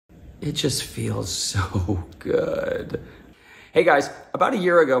It just feels so good. Hey guys, about a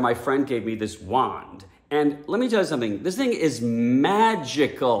year ago, my friend gave me this wand. And let me tell you something, this thing is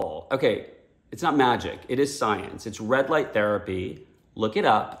magical. Okay, it's not magic, it is science. It's red light therapy. Look it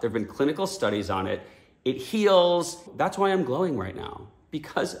up, there've been clinical studies on it. It heals. That's why I'm glowing right now,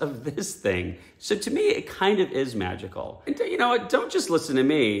 because of this thing. So to me, it kind of is magical. And you know what, don't just listen to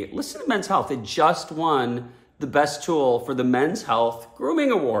me, listen to Men's Health. It just won the best tool for the Men's Health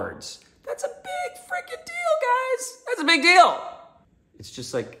Grooming Awards. That's a big freaking deal, guys. That's a big deal. It's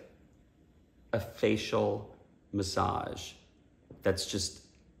just like a facial massage that's just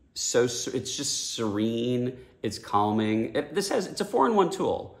so, it's just serene, it's calming. It's a 4-in-1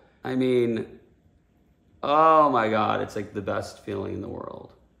 tool. I mean, oh my God, it's like the best feeling in the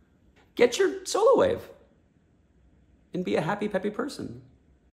world. Get your Solo Wave and be a happy, peppy person.